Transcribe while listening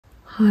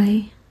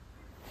Hi,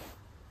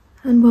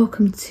 and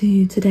welcome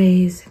to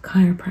today's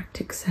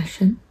chiropractic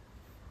session.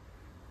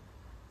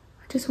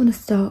 I just want to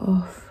start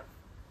off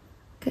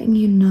getting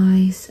you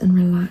nice and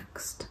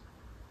relaxed,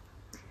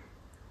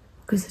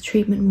 because the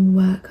treatment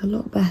will work a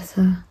lot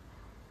better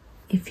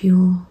if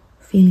you're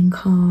feeling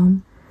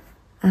calm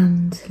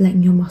and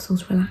letting your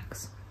muscles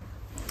relax.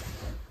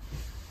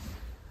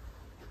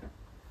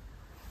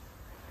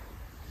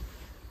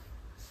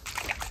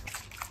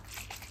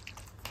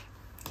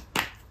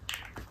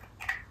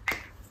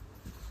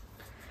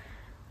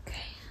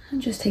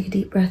 And just take a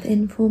deep breath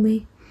in for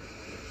me.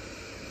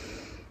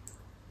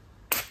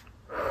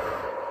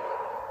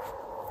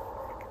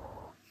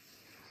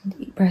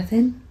 Deep breath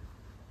in.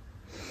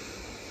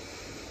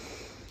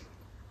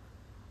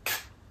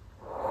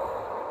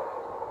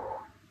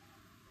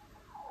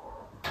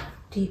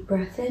 Deep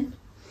breath in.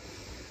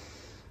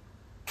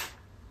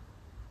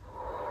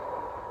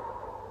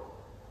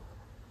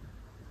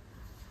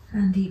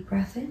 And deep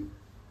breath in.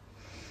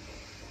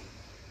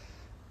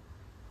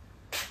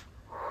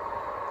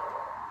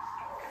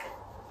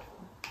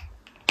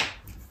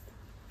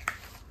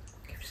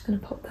 Just going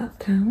to pop that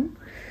down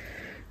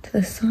to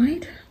the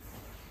side.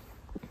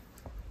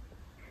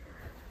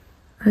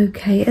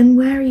 Okay, and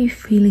where are you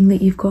feeling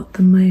that you've got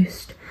the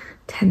most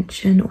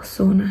tension or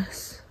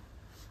soreness?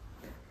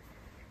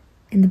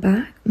 In the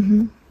back?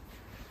 And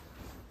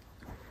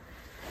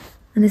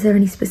is there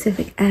any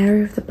specific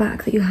area of the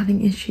back that you're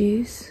having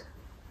issues?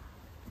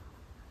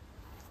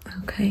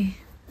 Okay,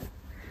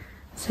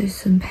 so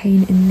some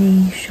pain in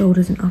the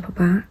shoulders and upper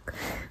back,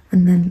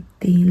 and then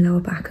the lower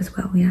back as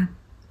well, yeah?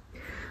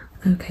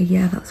 Okay,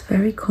 yeah, that's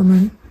very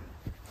common.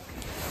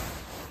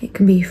 It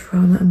can be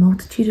from a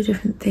multitude of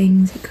different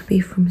things. It could be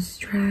from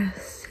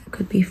stress. It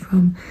could be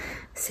from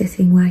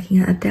sitting, working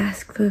at a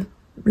desk for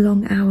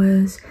long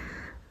hours.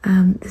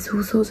 There's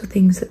all sorts of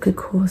things that could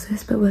cause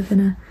this, but we're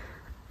gonna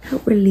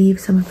help relieve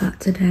some of that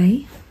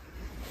today.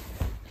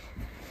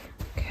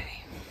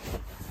 Okay.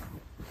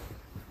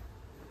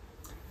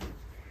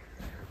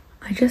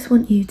 I just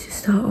want you to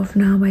start off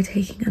now by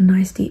taking a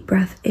nice deep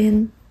breath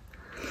in.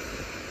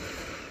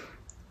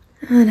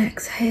 And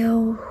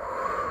exhale.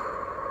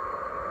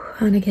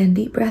 And again,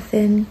 deep breath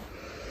in.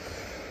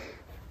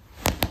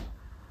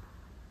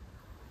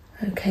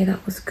 Okay,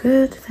 that was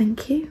good,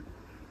 thank you.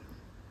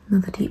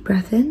 Another deep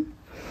breath in.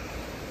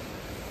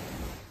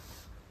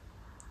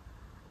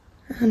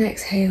 And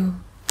exhale.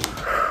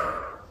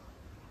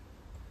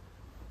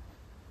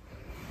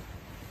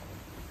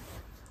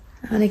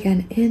 And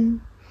again,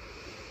 in.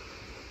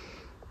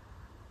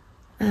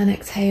 And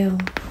exhale.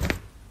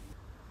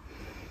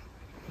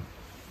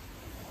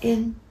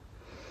 In,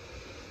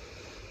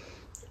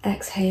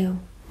 exhale.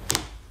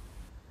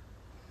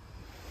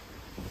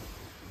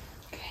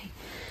 Okay,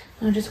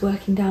 now just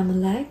working down the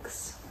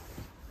legs.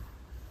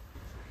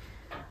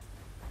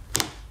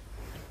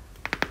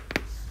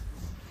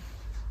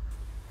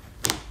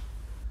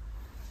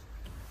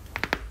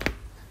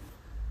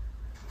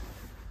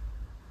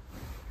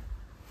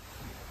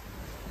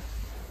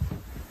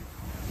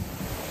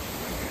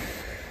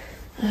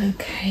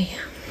 Okay,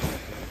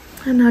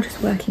 and now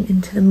just working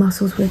into the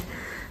muscles with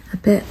a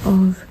bit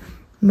of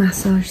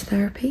massage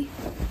therapy.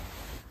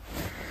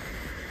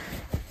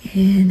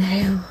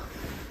 Inhale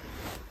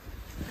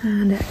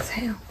and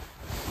exhale.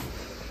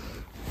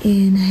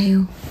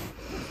 Inhale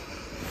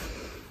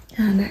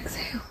and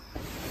exhale.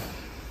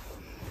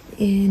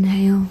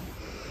 Inhale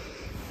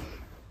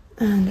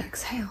and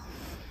exhale.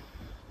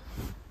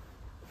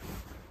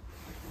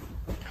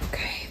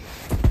 Okay.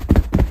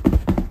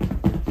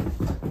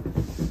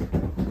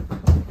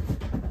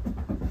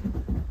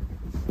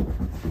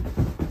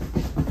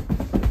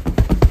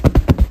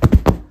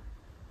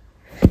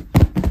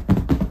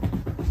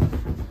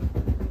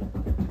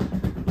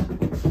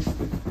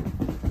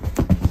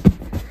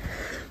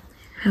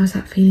 How's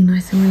that feeling?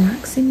 Nice and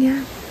relaxing,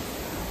 yeah?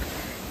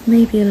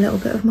 Maybe a little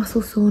bit of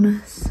muscle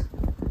soreness.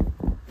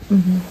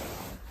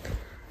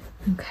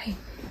 Okay,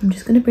 I'm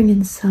just going to bring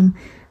in some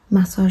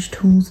massage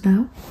tools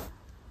now.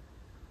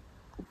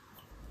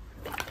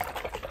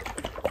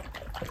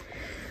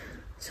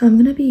 So I'm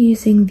going to be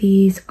using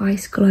these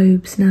ice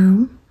globes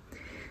now.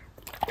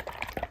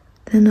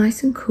 They're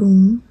nice and cool,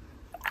 and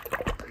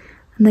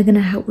they're going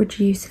to help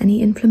reduce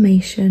any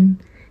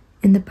inflammation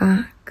in the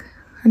back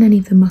and any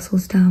of the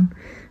muscles down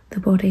the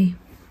body.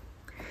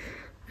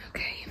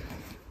 Okay.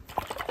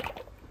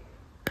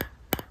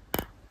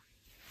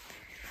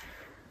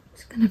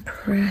 Just gonna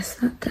press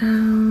that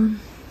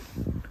down.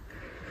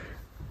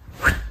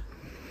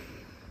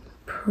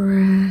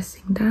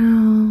 Pressing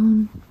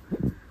down.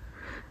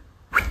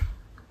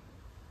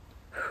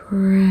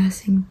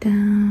 Pressing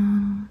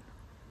down.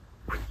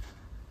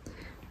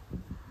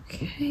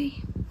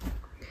 Okay.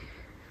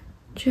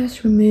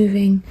 Just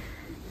removing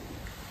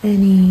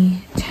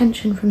any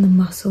tension from the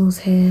muscles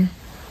here.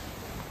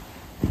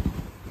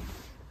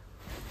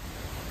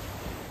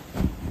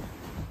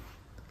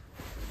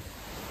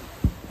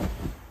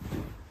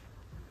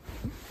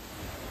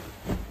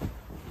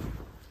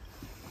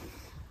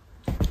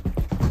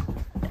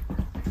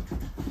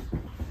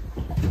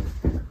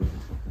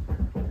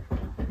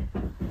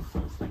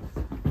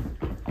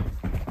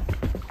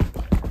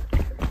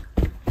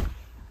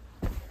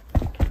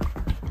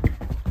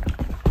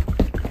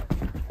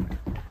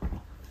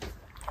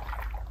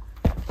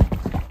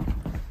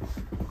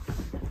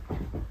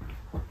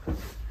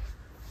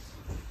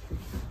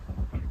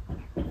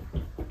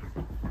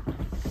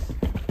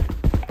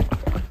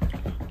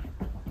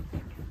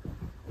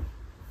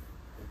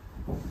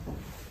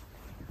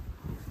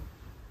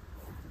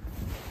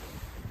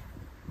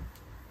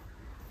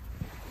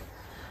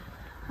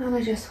 And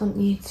I just want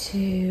you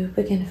to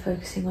begin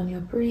focusing on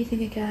your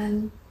breathing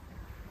again.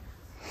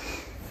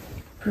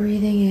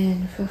 Breathing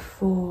in for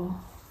 4,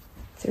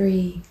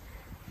 3,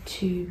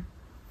 2,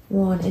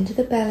 1 into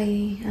the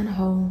belly and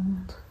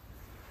hold.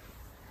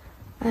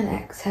 And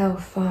exhale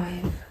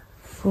 5,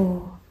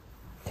 4,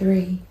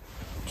 3,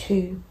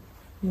 2,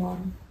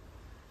 1.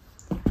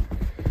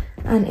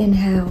 And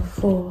inhale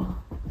 4,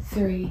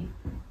 3,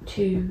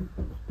 2,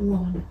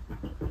 1.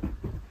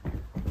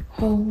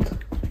 Hold.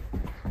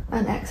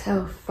 And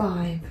exhale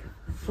 5,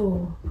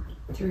 4,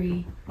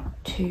 3,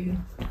 2,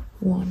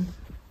 1.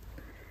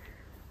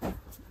 I've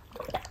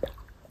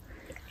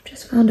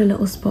just found a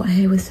little spot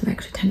here with some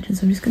extra tension,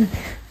 so I'm just going to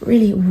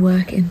really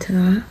work into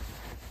that.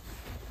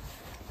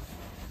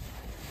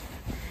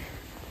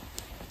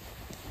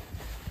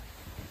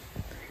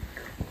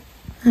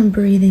 And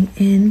breathing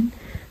in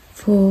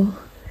 4,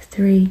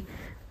 3,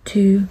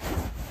 2,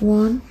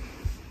 1.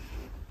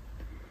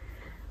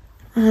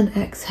 And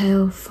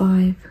exhale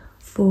 5,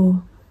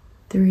 4,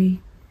 3,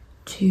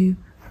 2,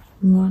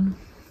 1.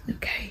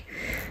 Okay,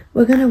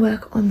 we're going to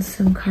work on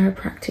some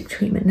chiropractic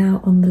treatment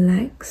now on the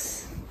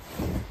legs.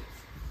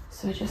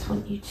 So I just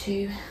want you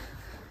to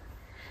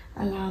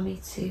allow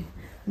me to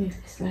move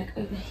this leg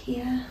over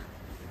here.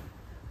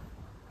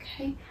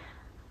 Okay,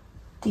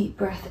 deep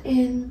breath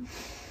in,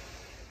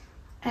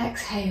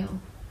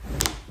 exhale.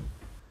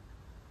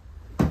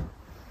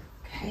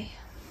 Okay,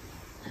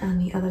 and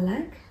the other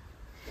leg.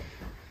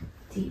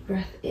 Deep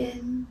breath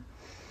in,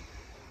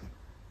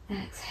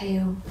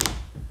 exhale.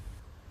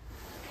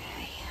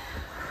 Okay,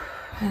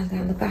 and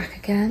down the back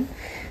again.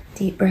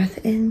 Deep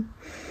breath in,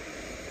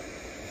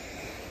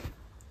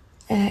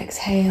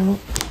 exhale.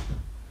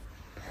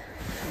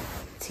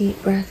 Deep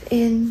breath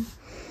in,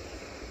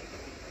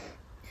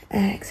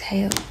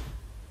 exhale.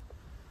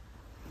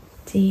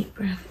 Deep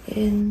breath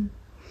in,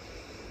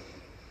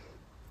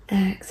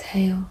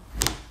 exhale.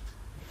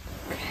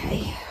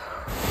 Okay.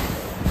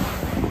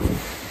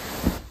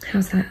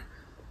 How's that?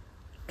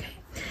 Okay.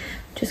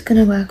 Just going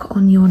to work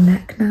on your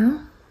neck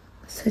now.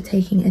 So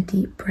taking a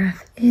deep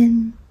breath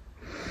in,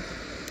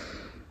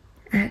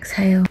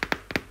 exhale.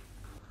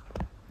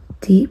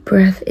 Deep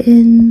breath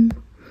in,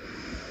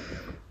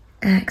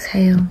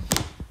 exhale.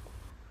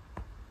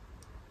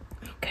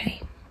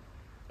 Okay.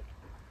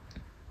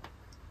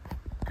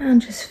 And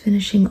just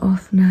finishing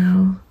off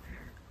now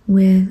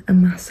with a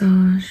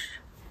massage.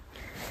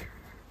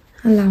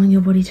 Allowing your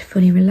body to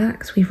fully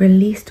relax. We've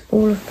released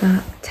all of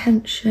that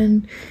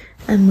tension,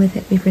 and with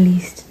it we've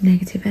released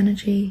negative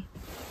energy.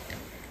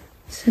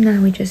 So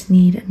now we just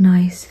need a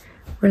nice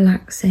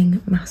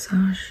relaxing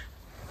massage.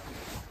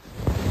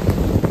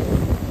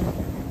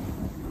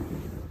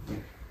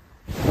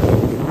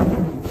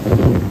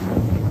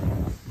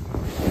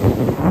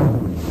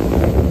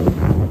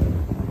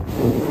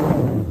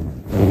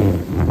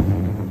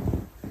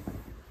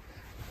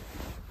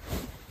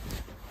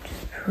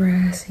 Just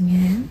pressing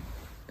in.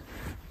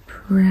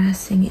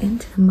 Pressing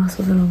into the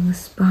muscles along the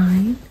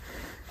spine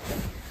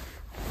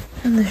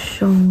and the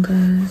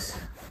shoulders.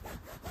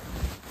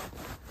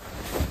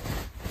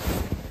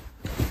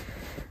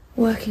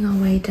 Working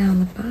our way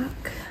down the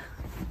back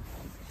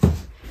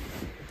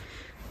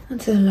and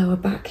to the lower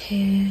back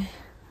here.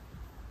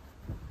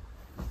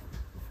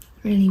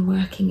 Really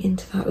working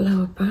into that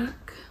lower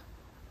back.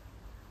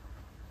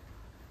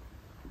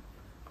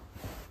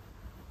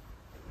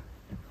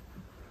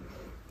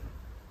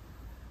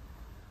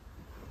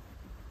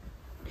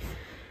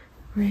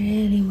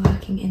 Really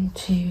working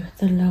into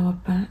the lower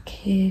back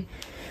here.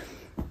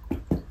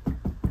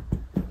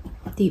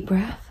 Deep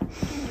breath.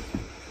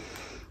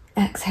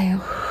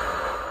 Exhale.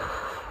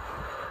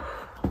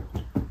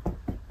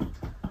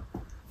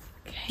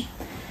 Okay.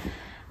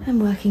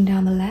 And working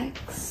down the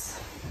legs.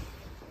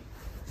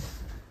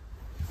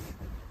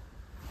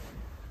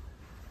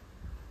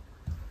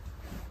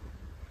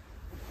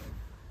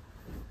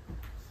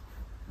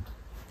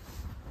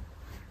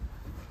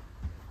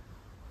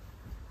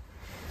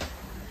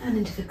 And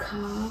into the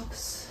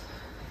calves.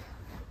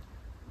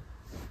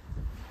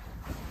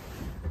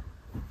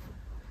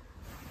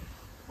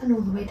 And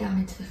all the way down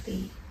into the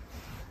feet.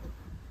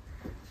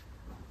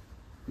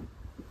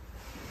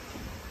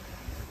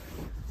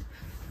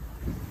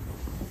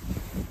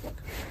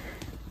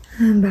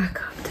 And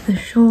back up to the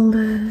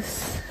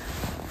shoulders.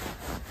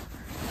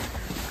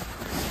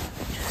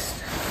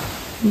 Just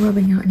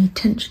rubbing out any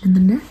tension in the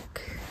neck.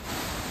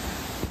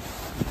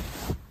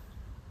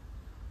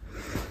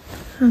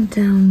 And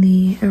down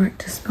the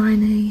erector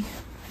spinae,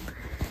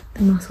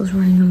 the muscles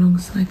running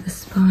alongside the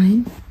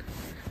spine.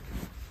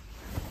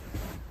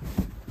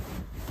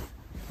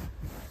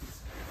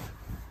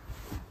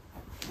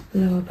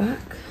 Lower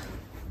back.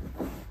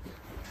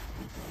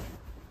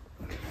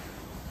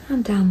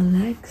 And down the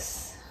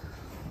legs.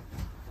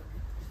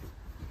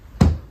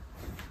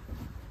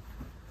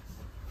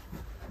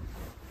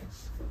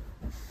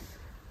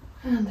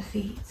 And the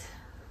feet.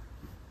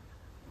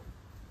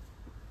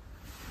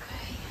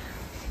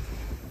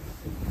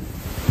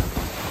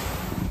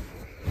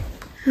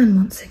 And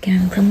once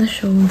again from the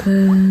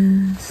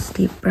shoulders,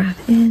 deep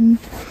breath in,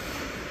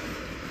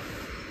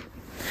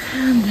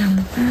 And down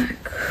the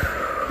back.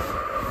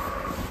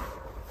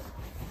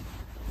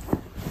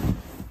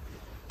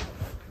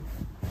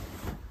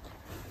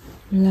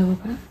 Lower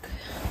back.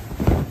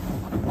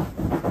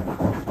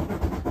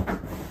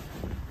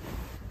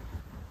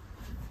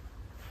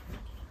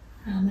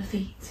 And the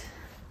feet.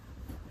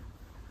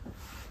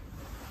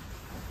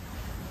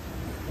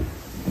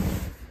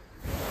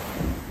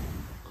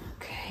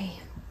 Okay.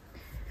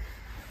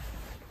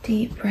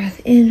 Deep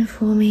breath in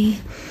for me.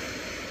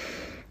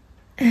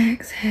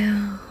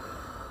 Exhale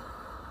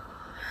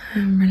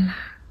and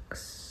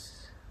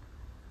relax.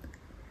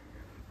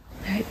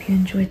 I hope you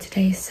enjoyed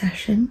today's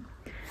session.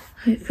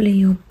 Hopefully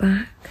your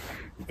back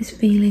is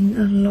feeling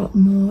a lot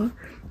more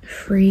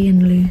free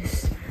and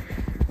loose,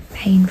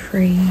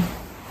 pain-free.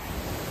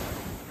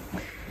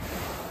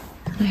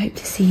 And I hope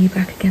to see you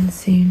back again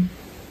soon.